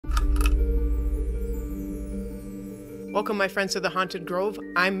Welcome, my friends, to the Haunted Grove.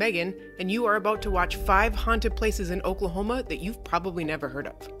 I'm Megan, and you are about to watch 5 haunted places in Oklahoma that you've probably never heard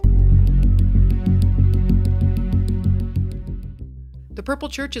of. The Purple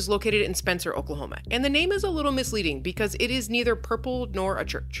Church is located in Spencer, Oklahoma, and the name is a little misleading because it is neither purple nor a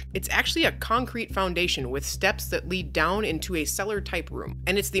church. It's actually a concrete foundation with steps that lead down into a cellar-type room,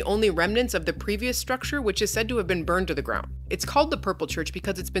 and it's the only remnants of the previous structure, which is said to have been burned to the ground. It's called the Purple Church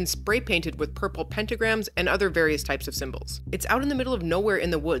because it's been spray-painted with purple pentagrams and other various types of symbols. It's out in the middle of nowhere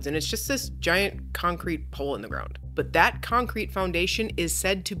in the woods, and it's just this giant concrete hole in the ground. But that concrete foundation is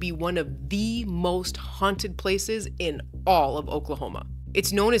said to be one of the most haunted places in all of Oklahoma.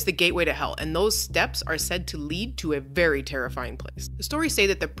 It's known as the gateway to hell, and those steps are said to lead to a very terrifying place. The stories say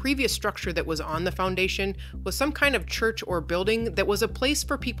that the previous structure that was on the foundation was some kind of church or building that was a place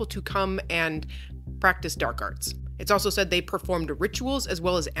for people to come and practice dark arts. It's also said they performed rituals as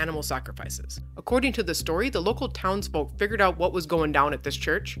well as animal sacrifices. According to the story, the local townsfolk figured out what was going down at this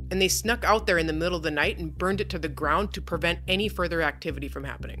church, and they snuck out there in the middle of the night and burned it to the ground to prevent any further activity from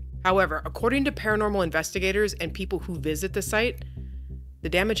happening. However, according to paranormal investigators and people who visit the site, the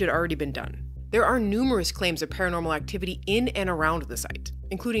damage had already been done. There are numerous claims of paranormal activity in and around the site,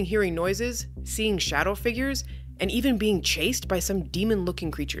 including hearing noises, seeing shadow figures, and even being chased by some demon-looking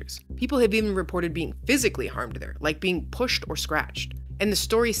creatures. People have even reported being physically harmed there, like being pushed or scratched. And the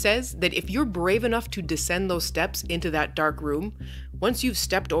story says that if you're brave enough to descend those steps into that dark room, once you've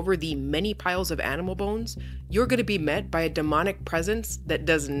stepped over the many piles of animal bones, you're going to be met by a demonic presence that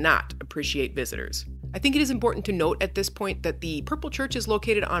does not appreciate visitors. I think it is important to note at this point that the Purple Church is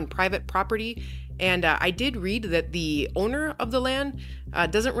located on private property, and I did read that the owner of the land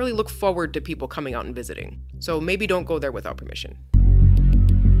doesn't really look forward to people coming out and visiting. So maybe don't go there without permission.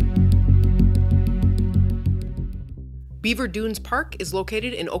 Beaver Dunes Park is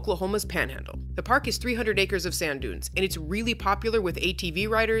located in Oklahoma's Panhandle. The park is 300 acres of sand dunes, and it's really popular with ATV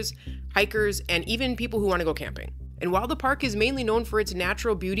riders, hikers, and even people who want to go camping. And while the park is mainly known for its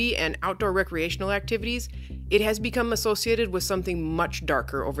natural beauty and outdoor recreational activities, it has become associated with something much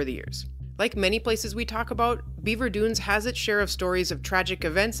darker over the years. Like many places we talk about, Beaver Dunes has its share of stories of tragic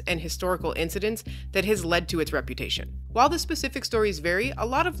events and historical incidents that has led to its reputation. While the specific stories vary, a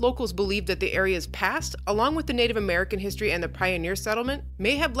lot of locals believe that the area's past, along with the Native American history and the pioneer settlement,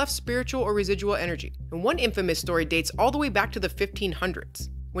 may have left spiritual or residual energy. And one infamous story dates all the way back to the 1500s.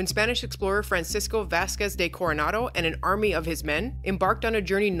 When Spanish explorer Francisco Vázquez de Coronado and an army of his men embarked on a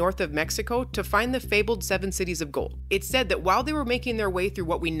journey north of Mexico to find the fabled 7 cities of gold. It's said that while they were making their way through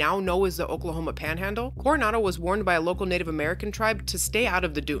what we now know as the Oklahoma Panhandle, Coronado was warned by a local Native American tribe to stay out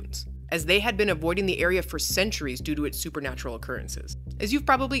of the dunes, as they had been avoiding the area for centuries due to its supernatural occurrences. As you've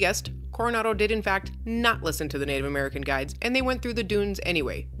probably guessed, Coronado did in fact not listen to the Native American guides, and they went through the dunes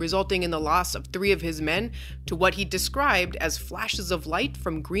anyway, resulting in the loss of 3 of his men to what he described as flashes of light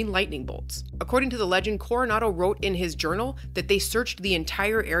from green lightning bolts. According to the legend, Coronado wrote in his journal that they searched the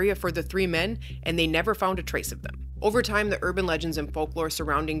entire area for the 3 men, and they never found a trace of them. Over time, the urban legends and folklore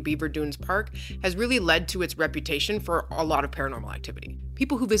surrounding Beaver Dunes Park has really led to its reputation for a lot of paranormal activity.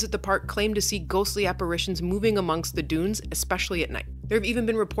 People who visit the park claim to see ghostly apparitions moving amongst the dunes, especially at night. There have even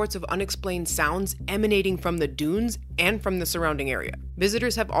been reports of unexplained sounds emanating from the dunes and from the surrounding area.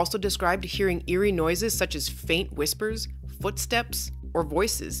 Visitors have also described hearing eerie noises such as faint whispers, footsteps, or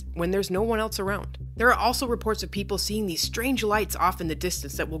voices when there's no one else around. There are also reports of people seeing these strange lights off in the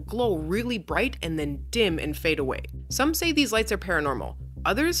distance that will glow really bright and then dim and fade away. Some say these lights are paranormal.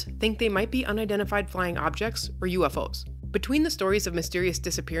 Others think they might be unidentified flying objects or UFOs. Between the stories of mysterious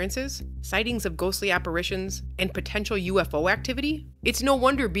disappearances, sightings of ghostly apparitions, and potential UFO activity, it's no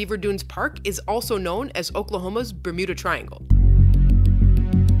wonder Beaver Dunes Park is also known as Oklahoma's Bermuda Triangle.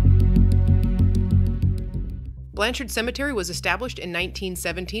 Blanchard Cemetery was established in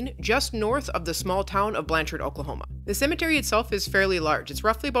 1917 just north of the small town of Blanchard, Oklahoma. The cemetery itself is fairly large. It's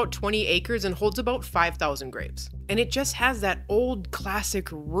roughly about 20 acres and holds about 5,000 graves. And it just has that old classic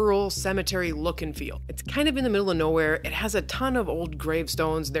rural cemetery look and feel. It's kind of in the middle of nowhere. It has a ton of old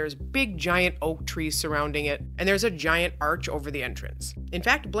gravestones. There's big giant oak trees surrounding it, and there's a giant arch over the entrance. In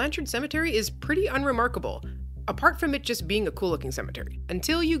fact, Blanchard Cemetery is pretty unremarkable, apart from it just being a cool looking cemetery,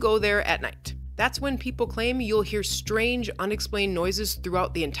 until you go there at night. That's when people claim you'll hear strange, unexplained noises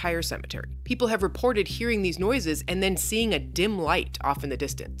throughout the entire cemetery. People have reported hearing these noises and then seeing a dim light off in the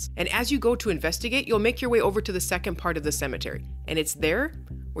distance. And as you go to investigate, you'll make your way over to the second part of the cemetery, and it's there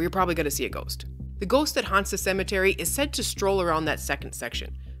where you're probably going to see a ghost. The ghost that haunts the cemetery is said to stroll around that second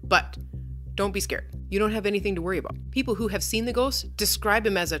section, but don't be scared. You don't have anything to worry about. People who have seen the ghost describe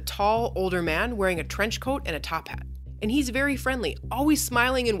him as a tall, older man wearing a trench coat and a top hat. And he's very friendly, always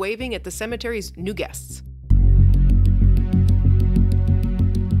smiling and waving at the cemetery's new guests.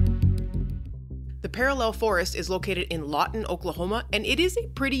 Parallel Forest is located in Lawton, Oklahoma, and it is a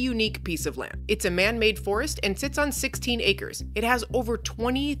pretty unique piece of land. It's a man-made forest and sits on 16 acres. It has over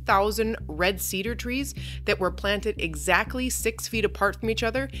 20,000 red cedar trees that were planted exactly 6 feet apart from each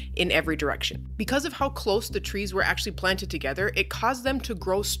other in every direction. Because of how close the trees were actually planted together, it caused them to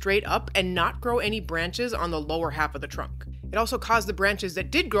grow straight up and not grow any branches on the lower half of the trunk. It also caused the branches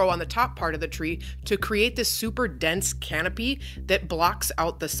that did grow on the top part of the tree to create this super dense canopy that blocks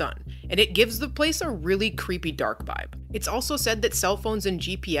out the sun, and it gives the place a really creepy dark vibe. It's also said that cell phones and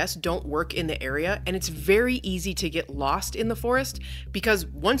GPS don't work in the area, and it's very easy to get lost in the forest because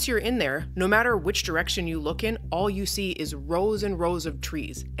once you're in there, no matter which direction you look in, all you see is rows and rows of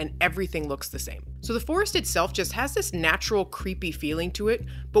trees, and everything looks the same. So the forest itself just has this natural creepy feeling to it,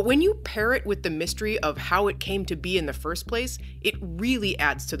 but when you pair it with the mystery of how it came to be in the first place, it really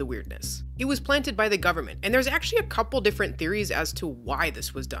adds to the weirdness. It was planted by the government, and there's actually a couple different theories as to why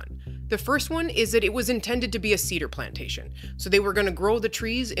this was done. The first one is that it was intended to be a cedar plantation, so they were going to grow the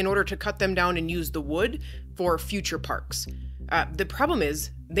trees in order to cut them down and use the wood for future parks. The problem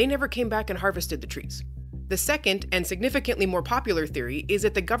is, they never came back and harvested the trees. The second, and significantly more popular theory, is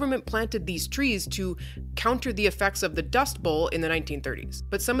that the government planted these trees to counter the effects of the Dust Bowl in the 1930s.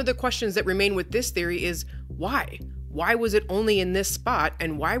 But some of the questions that remain with this theory is, why? Why was it only in this spot,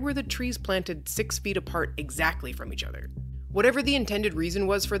 and why were the trees planted 6 feet apart exactly from each other? Whatever the intended reason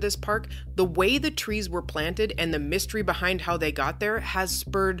was for this park, the way the trees were planted and the mystery behind how they got there has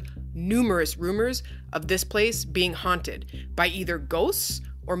spurred numerous rumors of this place being haunted by either ghosts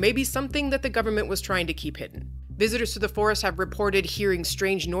or maybe something that the government was trying to keep hidden. Visitors to the forest have reported hearing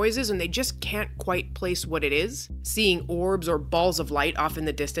strange noises and they just can't quite place what it is, seeing orbs or balls of light off in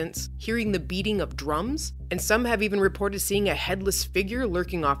the distance, hearing the beating of drums, and some have even reported seeing a headless figure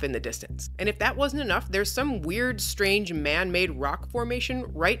lurking off in the distance. And if that wasn't enough, there's some weird, strange man-made rock formation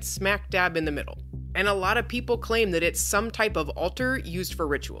right smack dab in the middle. And a lot of people claim that it's some type of altar used for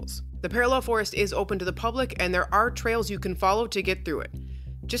rituals. The Parallel Forest is open to the public and there are trails you can follow to get through it.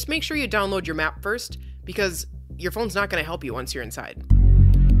 Just make sure you download your map first, because your phone's not going to help you once you're inside.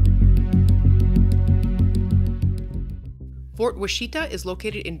 Fort Washita is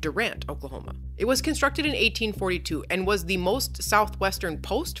located in Durant, Oklahoma. It was constructed in 1842 and was the most southwestern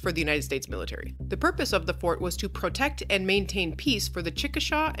post for the United States military. The purpose of the fort was to protect and maintain peace for the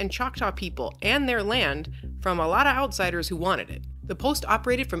Chickasaw and Choctaw people and their land from a lot of outsiders who wanted it. The post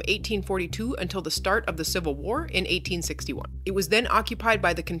operated from 1842 until the start of the Civil War in 1861. It was then occupied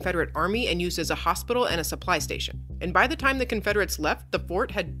by the Confederate Army and used as a hospital and a supply station. And by the time the Confederates left, the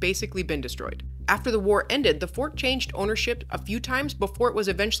fort had basically been destroyed. After the war ended, the fort changed ownership a few times before it was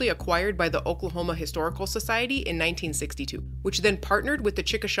eventually acquired by the Oklahoma Historical Society in 1962, which then partnered with the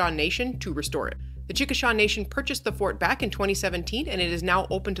Chickasaw Nation to restore it. The Chickasaw Nation purchased the fort back in 2017 and it is now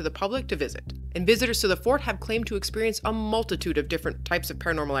open to the public to visit. And visitors to the fort have claimed to experience a multitude of different types of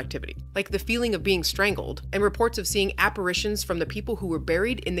paranormal activity, like the feeling of being strangled, and reports of seeing apparitions from the people who were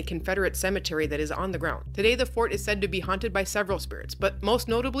buried in the Confederate cemetery that is on the ground. Today, the fort is said to be haunted by several spirits, but most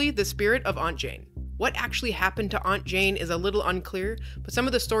notably the spirit of Aunt Jane. What actually happened to Aunt Jane is a little unclear, but some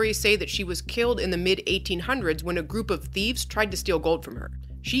of the stories say that she was killed in the mid-1800s when a group of thieves tried to steal gold from her.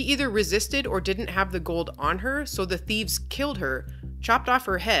 She either resisted or didn't have the gold on her, so the thieves killed her, chopped off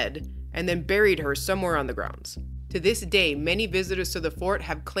her head, and then buried her somewhere on the grounds. To this day, many visitors to the fort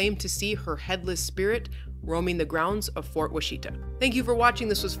have claimed to see her headless spirit roaming the grounds of Fort Washita. Thank you for watching.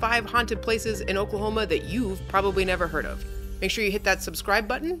 This was 5 haunted places in Oklahoma that you've probably never heard of. Make sure you hit that subscribe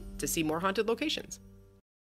button to see more haunted locations.